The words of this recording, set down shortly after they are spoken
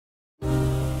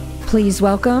Please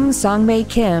welcome Sangbae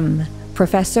Kim,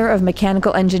 Professor of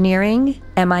Mechanical Engineering,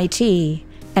 MIT,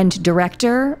 and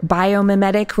Director,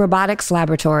 Biomimetic Robotics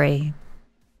Laboratory.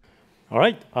 All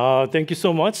right, thank you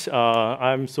so much.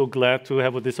 I'm so glad to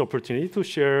have this opportunity to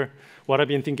share what I've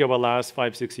been thinking about the last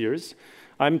 5-6 years.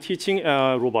 I'm teaching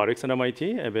robotics at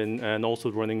MIT and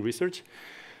also running research.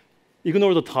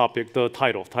 Ignore the topic, the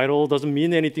title. Title doesn't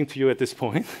mean anything to you at this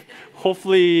point.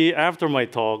 Hopefully, after my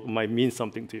talk, might mean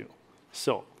something to you.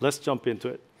 So let's jump into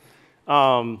it.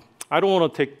 I don't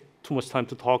want to take too much time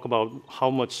to talk about how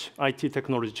much IT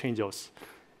technology changes us.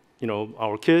 You know,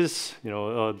 our kids,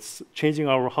 it's changing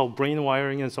how brain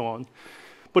wiring and so on.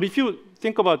 But if you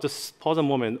think about, just pause a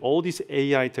moment, all these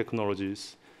AI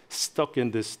technologies stuck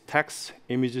in this text,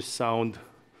 image, sound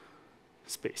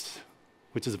space,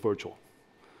 which is virtual.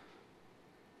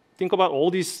 Think about all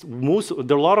these,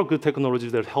 there are a lot of good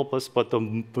technologies that help us, but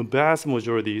the vast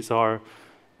majorities are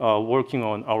working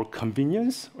on our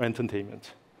convenience or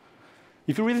entertainment.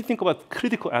 If you really think about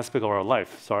critical aspect of our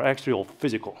life, so are actually all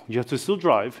physical. You have to still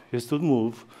drive, you have to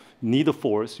move, you need a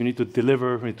force, you need to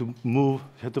deliver, you need to move,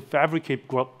 you have to fabricate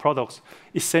products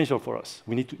essential for us.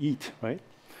 We need to eat, right?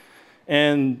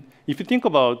 And if you think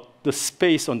about the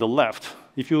space on the left,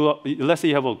 let's say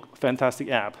you have a fantastic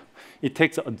app, it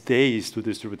takes days to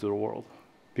distribute to the world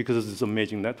because of this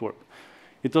amazing network.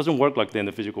 It doesn't work like that in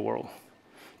the physical world.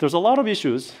 There's a lot of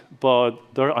issues, but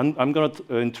I'm going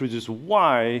to introduce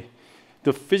why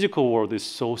the physical world is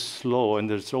so slow and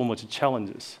there's so much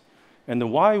challenges, and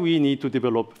then why we need to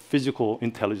develop physical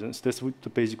intelligence. That's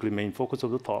basically the main focus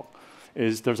of the talk.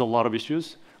 Is there's a lot of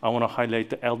issues. I want to highlight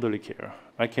the elderly care.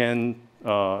 I can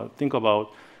think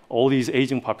about all these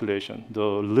aging population.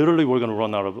 Literally, we're going to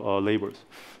run out of laborers.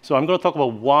 So I'm going to talk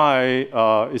about why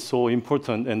it's so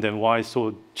important and then why it's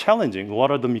so challenging.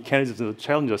 What are the mechanisms and the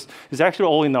challenges? It's actually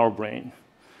all in our brain.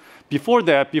 Before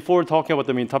that, before talking about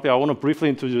the main topic, I want to briefly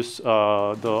introduce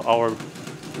our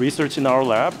research in our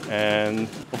lab. And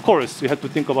of course, you have to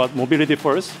think about mobility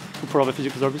first to provide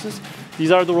physical services.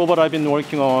 These are the robots I've been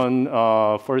working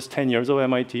on first 10 years of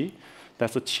MIT.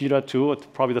 That's a Cheetah 2,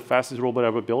 probably the fastest robot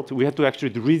ever built. We had to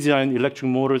actually redesign electric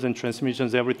motors and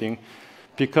transmissions, everything,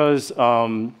 because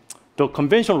the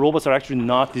conventional robots are actually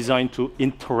not designed to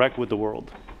interact with the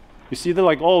world. You see, they're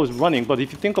like always running, but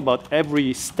if you think about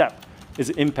every step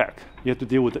is impact. You have to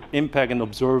deal with the impact and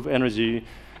observe energy.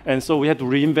 And so we had to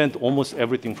reinvent almost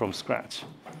everything from scratch.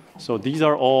 So these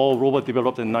are all robots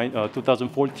developed in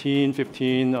 2014,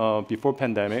 15, before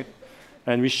pandemic.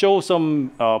 And we show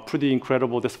some pretty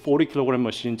incredible, this 40-kilogram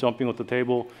machine jumping off the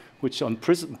table, which is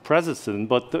unprecedented.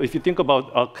 But if you think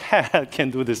about a cat can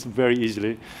do this very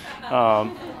easily.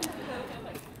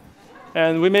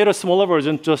 And we made a smaller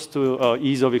version just to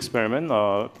ease of experiment.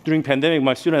 During pandemic,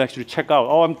 my students actually check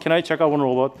out, can I check out one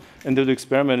robot and do the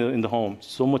experiment in the home?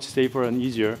 So much safer and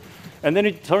easier. And then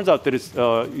it turns out that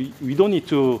we don't need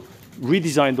to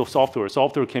redesign the software.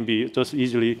 Software can be just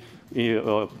easily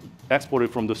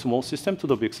exported from the small system to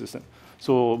the big system.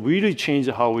 So we really changed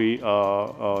how we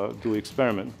do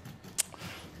experiment.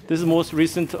 This is the most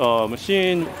recent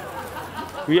machine.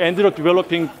 We ended up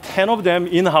developing 10 of them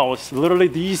in-house. Literally,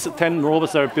 these 10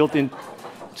 robots are built in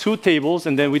 2 tables,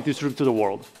 and then we distribute to the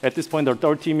world. At this point, there are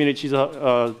 13-minute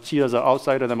cheetahs are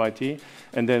outside at MIT,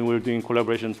 and then we're doing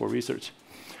collaboration for research.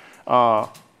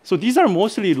 So these are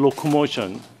mostly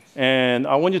locomotion, and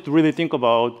I want you to really think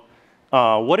about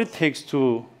what it takes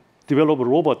to develop a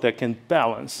robot that can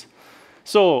balance.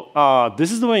 So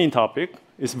this is the main topic.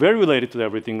 It's very related to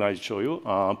everything I show you,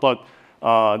 but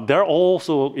they're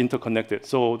also interconnected.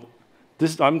 So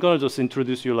I'm going to just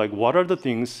introduce you like what are the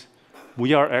things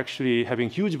we are actually having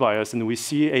huge bias, and we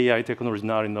see AI technology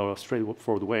not in a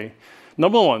straightforward way.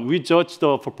 Number one, we judge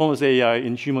the performance AI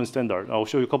in human standard. I'll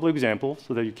show you a couple of examples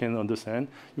so that you can understand.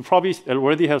 You probably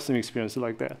already have some experience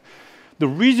like that. The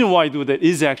reason why I do that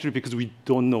is actually because we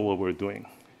don't know what we're doing.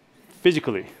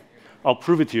 Physically, I'll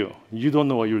prove it to you. You don't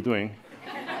know what you're doing.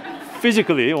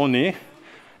 Physically only.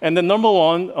 And then number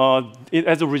one,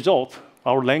 as a result,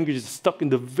 our language is stuck in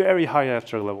the very high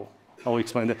abstract level. I'll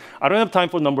explain that. I don't have time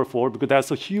for number 4 because that's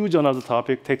a huge another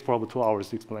topic. Takes probably 2 hours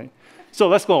to explain. So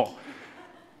let's go.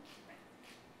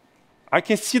 I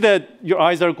can see that your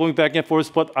eyes are going back and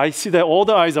forth, but I see that all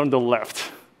the eyes are on the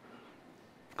left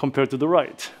compared to the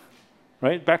right.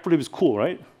 Right? Back flip is cool,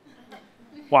 right?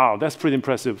 Wow, that's pretty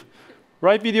impressive.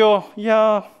 Right video,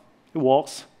 yeah, it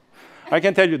works. I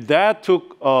can tell you that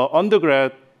took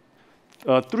undergrad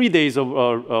 3 days of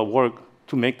work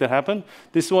to make that happen.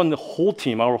 This one,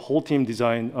 our whole team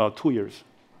designed 2 years.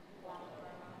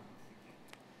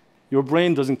 Your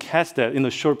brain doesn't catch that in a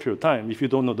short period of time if you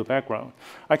don't know the background.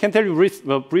 I can tell you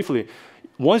briefly,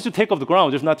 Once you take off the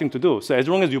ground, there's nothing to do. So as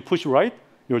long as you push right,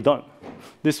 you're done.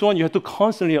 This one, you have to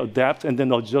constantly adapt and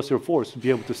then adjust your force to be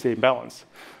able to stay in balance.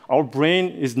 Our brain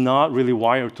is not really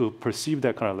wired to perceive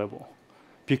that kind of level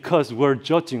because we're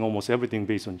judging almost everything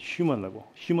based on human level,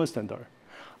 human standard.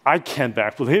 I can't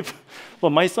backflip,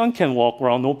 but my son can walk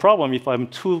around no problem. If I'm a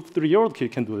 2-, 3-year-old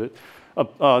kid can do it.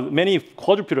 Many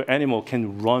quadrupedal animals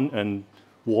can run and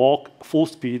walk full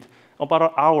speed about an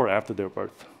hour after their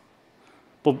birth.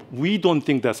 But we don't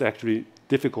think that's actually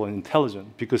difficult and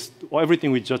intelligent because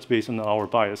everything we judge based on our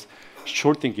bias,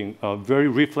 short thinking, very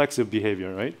reflexive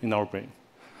behavior, right, in our brain.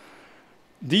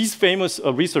 These famous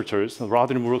researchers,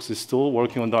 Rodney Brooks is still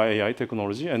working on the AI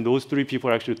technology, and those 3 people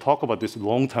actually talked about this a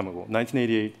long time ago,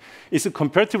 1988. It's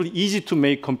comparatively easy to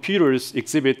make computers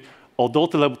exhibit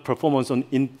adult-level performance on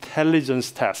intelligence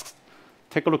tasks.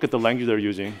 Take a look at the language they're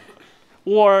using.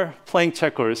 Or playing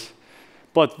checkers,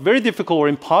 but very difficult or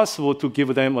impossible to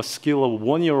give them a skill of a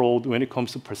 1-year-old when it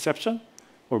comes to perception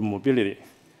or mobility.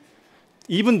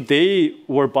 Even they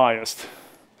were biased.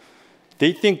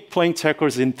 They think playing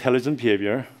checkers is intelligent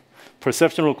behavior.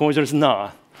 Perception or cognition is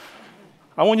not.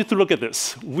 I want you to look at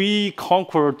this. We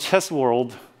conquered chess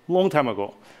world a long time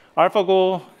ago.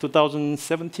 AlphaGo,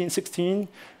 2017, 16.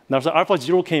 Now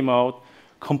AlphaZero came out,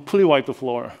 completely wiped the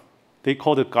floor. They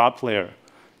called it God player.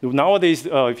 Nowadays,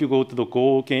 if you go to the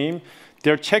Go game,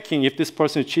 they're checking if this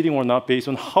person is cheating or not based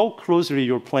on how closely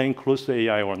you're playing close to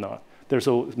AI or not. There's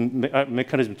a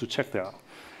mechanism to check that.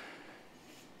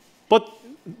 But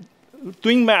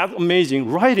doing math, amazing.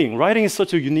 Writing is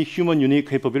such a unique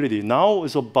capability. Now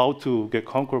it's about to get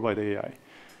conquered by the AI.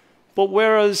 But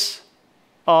whereas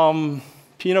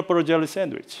peanut butter jelly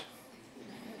sandwich,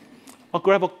 I'll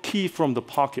grab a key from the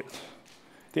pocket.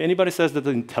 Did anybody says that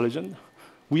they're intelligent?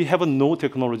 We have no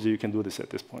technology you can do this at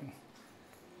this point.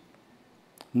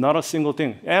 Not a single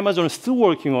thing. Amazon is still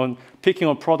working on picking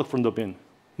a product from the bin.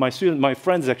 My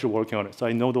friend is actually working on it, so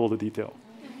I know all the detail.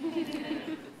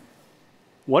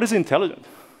 What is intelligent?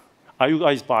 Are you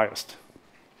guys biased?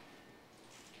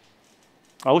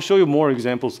 I will show you more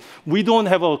examples. We don't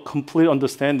have a complete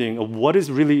understanding of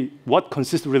what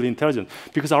consists really intelligent,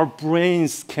 because what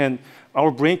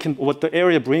the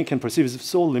area brain can perceive is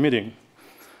so limiting.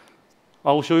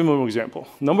 I will show you more example.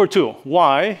 Number 2,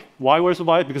 why? Why we're so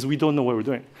biased? Because we don't know what we're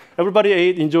doing.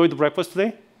 Everybody enjoyed the breakfast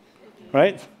today,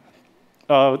 right?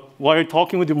 While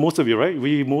talking with most of you, right?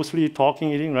 We mostly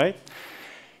talking, eating, right?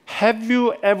 Have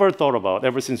you ever thought about,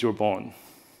 ever since you were born,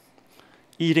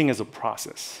 eating as a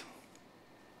process?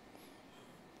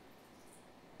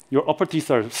 Your upper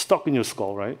teeth are stuck in your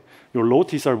skull, right? Your lower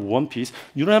teeth are one piece.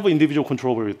 You don't have individual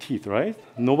control over your teeth, right?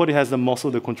 Nobody has the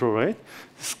muscle to control, right?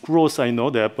 It's gross, I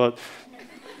know that, but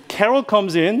carrot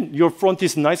comes in, your front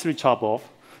teeth nicely chopped off,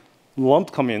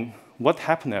 lump come in. What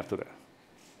happened after that?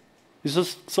 It's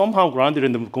just somehow grounded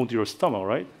and then go to your stomach,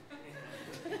 right?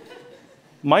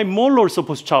 My molar is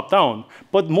supposed to chop down,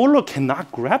 but molar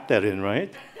cannot grab that in,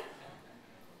 right?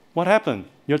 What happened?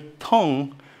 Your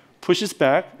tongue pushes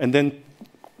back and then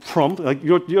crump. Like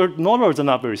your molars are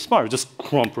not very smart, just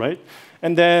crump, right?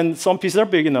 And then some pieces are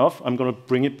big enough. I'm going to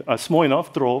bring it small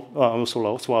enough,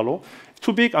 swallow.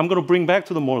 Too big, I'm going to bring back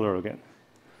to the molar again.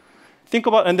 Think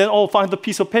about, and then find the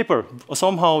piece of paper.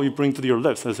 Somehow you bring to your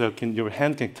lips, as your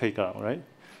hand can take out, right?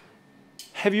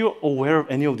 Have you aware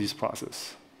of any of these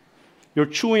processes? Your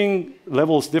chewing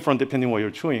level is different depending on what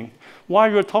you're chewing.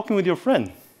 While you're talking with your friend,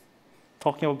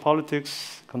 talking about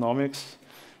politics, economics,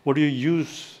 what do you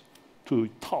use to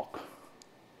talk?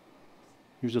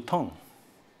 Use your tongue.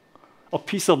 A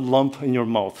piece of lump in your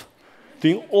mouth.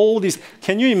 Doing all this,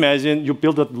 can you imagine you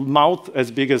build a mouth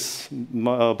as big as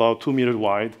about 2 meters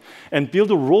wide and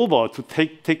build a robot to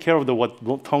take care of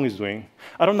what tongue is doing?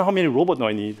 I don't know how many robots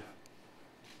I need.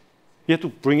 You have to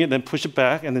bring it and push it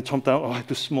back and then jump down. Oh, I have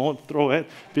to small, throw it,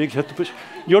 big, you have to push.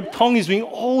 Your tongue is doing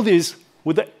all this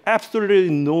with absolutely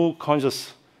no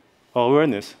conscious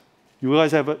awareness. You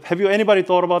guys have you anybody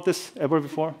thought about this ever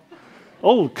before?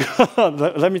 Oh, God,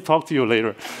 let me talk to you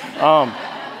later.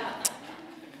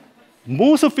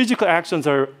 Most of physical actions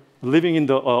are living in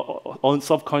the on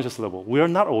subconscious level. We are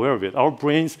not aware of it. Our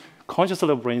brains, conscious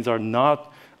level brains, are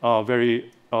not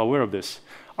very aware of this.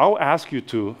 I'll ask you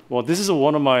to, well, this is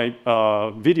one of my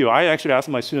video. I actually asked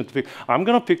my student to pick. I'm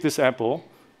going to pick this apple.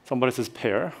 Somebody says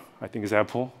pear. I think it's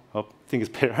apple. I think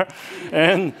it's pear.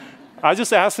 And I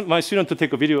just asked my student to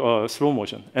take a video, slow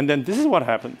motion. And then this is what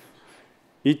happened.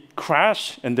 It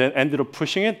crashed and then ended up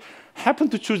pushing it. Happened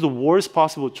to choose the worst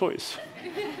possible choice.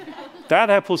 That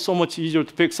apple is so much easier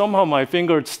to pick. Somehow my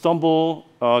finger stumble,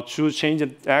 change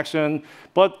in action.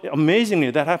 But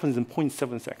amazingly, that happens in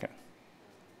 0.7 seconds.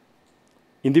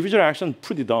 Individual action,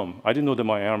 pretty dumb. I didn't know that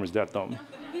my arm is that dumb.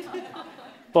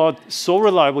 But so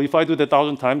reliable, if I do that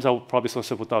 1,000 times, I will probably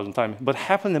successful 1,000 times. But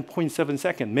happened in 0.7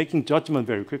 seconds, making judgment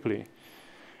very quickly.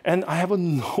 And I have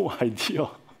no idea.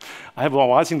 I have been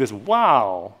watching this,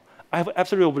 wow. I have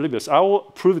absolutely oblivious. I will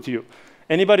prove it to you.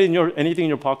 Anybody anything in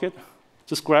your pocket?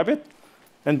 Just grab it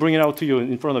and bring it out to you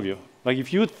in front of you. Like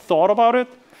if you thought about it,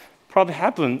 probably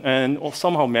happened and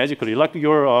somehow magically, like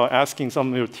you're asking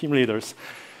some of your team leaders.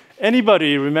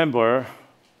 Anybody remember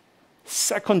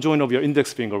second joint of your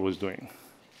index finger was doing?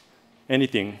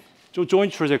 Anything?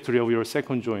 Joint trajectory of your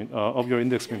second joint of your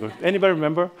index finger. Anybody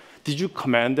remember? Did you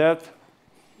command that?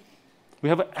 We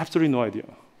have absolutely no idea.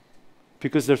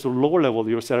 Because there's a lower level,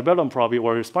 your cerebellum probably,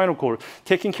 or your spinal cord,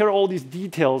 taking care of all these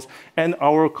details, and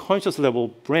our conscious level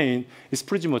brain is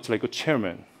pretty much like a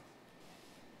chairman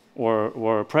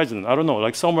or president. I don't know,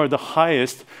 like somewhere the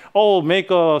highest, oh,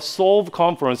 make a solve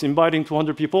conference, inviting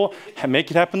 200 people, and make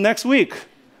it happen next week.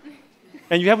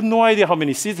 And you have no idea how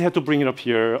many seats you have to bring it up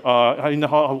here,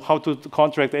 how to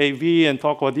contract AV and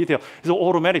talk about detail. It's all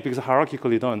automatic because it's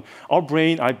hierarchically done. Our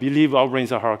brain, I believe our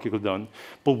brains are hierarchically done.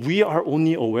 But we are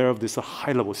only aware of this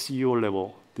high-level,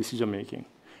 CEO-level decision-making.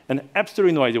 And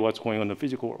absolutely no idea what's going on in the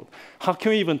physical world. How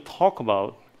can we even talk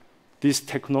about this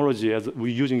technology as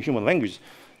we're using human language?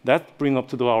 That brings up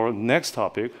to our next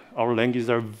topic. Our languages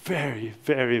are very,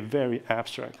 very, very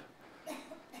abstract.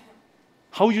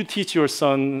 How you teach your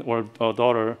son or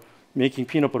daughter making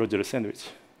peanut butter jelly sandwich?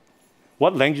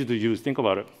 What language do you use? Think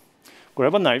about it.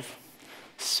 Grab a knife,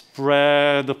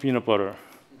 spread the peanut butter,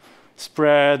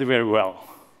 spread very well.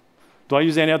 Do I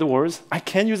use any other words? I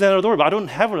can't use any other word, but I don't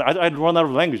have it. I'd run out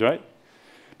of language, right?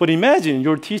 But imagine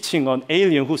you're teaching an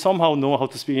alien who somehow knows how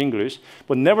to speak English,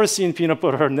 but never seen peanut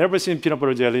butter, never seen peanut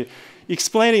butter jelly.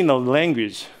 Explaining the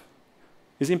language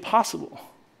is impossible.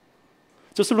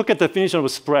 Just look at the definition of a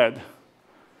spread.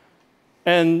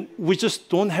 And we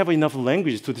just don't have enough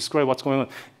language to describe what's going on.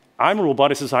 I'm a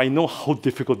roboticist, so I know how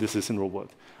difficult this is in robot.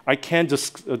 I can't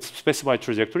just specify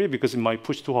trajectory because it might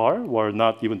push too hard or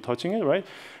not even touching it, right?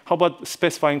 How about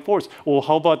specifying force? Or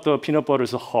how about the peanut butter is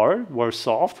hard or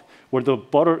soft, where the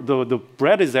butter, the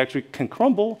bread is actually can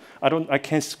crumble. I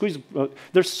can't squeeze.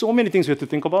 There's so many things we have to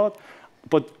think about,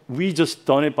 but we just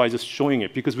done it by just showing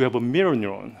it because we have a mirror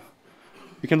neuron.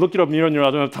 You can look it up, mirror neuron.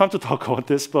 I don't have time to talk about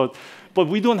this, but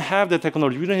we don't have the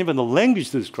technology. We don't even have the language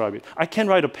to describe it. I can't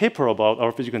write a paper about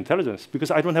our physical intelligence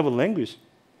because I don't have a language.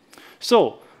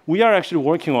 So we are actually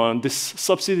working on this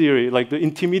subsidiary, like the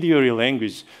intermediary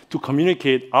language, to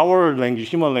communicate our language,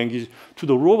 human language, to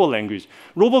the robot language.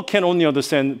 Robot can only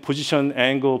understand position,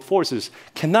 angle, forces,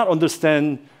 cannot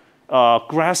understand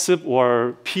grasp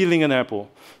or peeling an apple.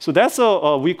 So that's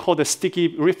we call the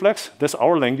sticky reflex. That's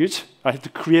our language. I have to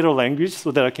create a language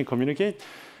so that I can communicate.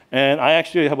 And I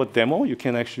actually have a demo. You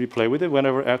can actually play with it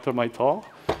whenever after my talk.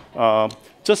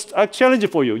 Just a challenge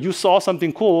for you. You saw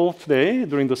something cool today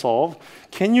during the solve.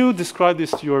 Can you describe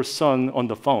this to your son on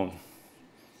the phone?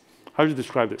 How do you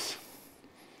describe this?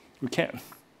 We can't.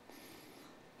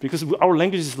 Because our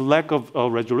language is lack of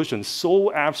resolution,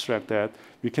 so abstract that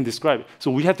we can describe it.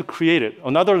 So we have to create it.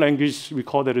 Another language, we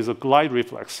call that is a glide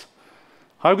reflex.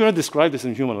 How are we going to describe this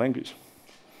in human language?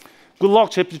 Good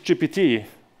luck, GPT,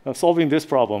 solving this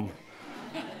problem.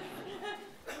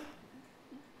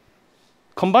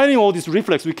 Combining all these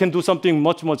reflexes, we can do something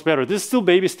much, much better. This is still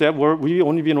baby step. We've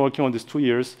only been working on this 2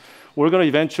 years. We're going to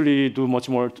eventually do much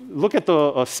more. Look at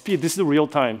the speed. This is real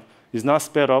time. It's not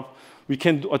sped up. We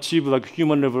can achieve like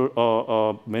human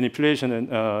level manipulation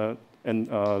and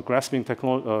grasping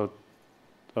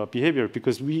behavior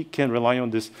because we can rely on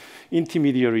this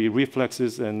intermediary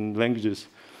reflexes and languages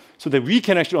so that we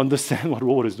can actually understand what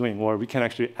robot is doing, or we can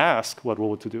actually ask what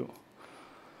robot to do.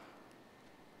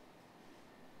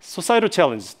 Societal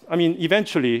challenge. I mean,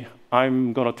 eventually,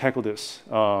 I'm going to tackle this.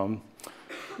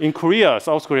 In Korea,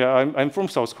 South Korea, I'm from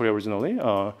South Korea originally.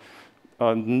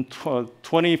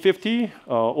 2050,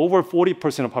 over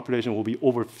 40% of population will be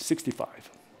over 65.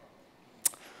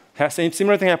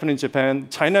 Similar thing happening in Japan.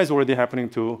 China is already happening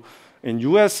too. In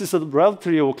US, it's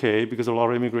relatively okay because a lot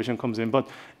of immigration comes in. But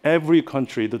every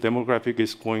country, the demographic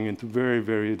is going into very,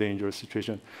 very dangerous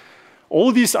situation.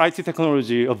 All this IT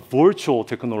technology, a virtual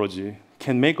technology,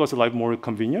 can make us life more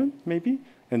convenient, maybe,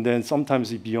 and then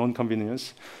sometimes beyond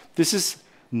convenience. This is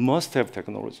must-have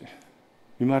technology.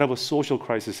 We might have a social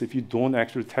crisis if you don't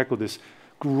actually tackle this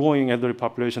growing elderly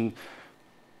population.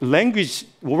 Language,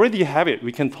 we already have it.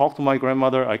 We can talk to my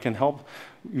grandmother. I can help.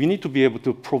 We need to be able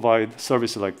to provide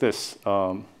services like this.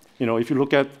 If you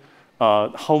look at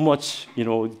how much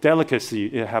delicacy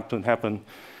it happen,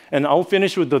 and I'll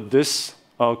finish with this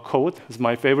quote. It's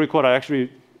my favorite quote. I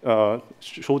actually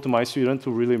show to my students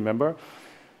to really remember.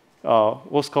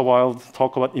 Oscar Wilde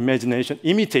talked about imagination.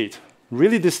 Imitate,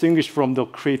 really distinguish from the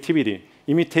creativity.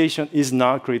 Imitation is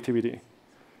not creativity.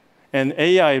 And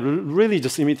AI really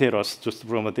just imitate us just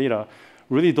from the data,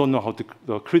 really don't know how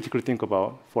to critically think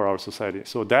about for our society.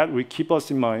 So that we keep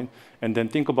us in mind and then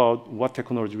think about what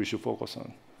technology we should focus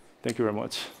on. Thank you very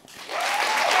much.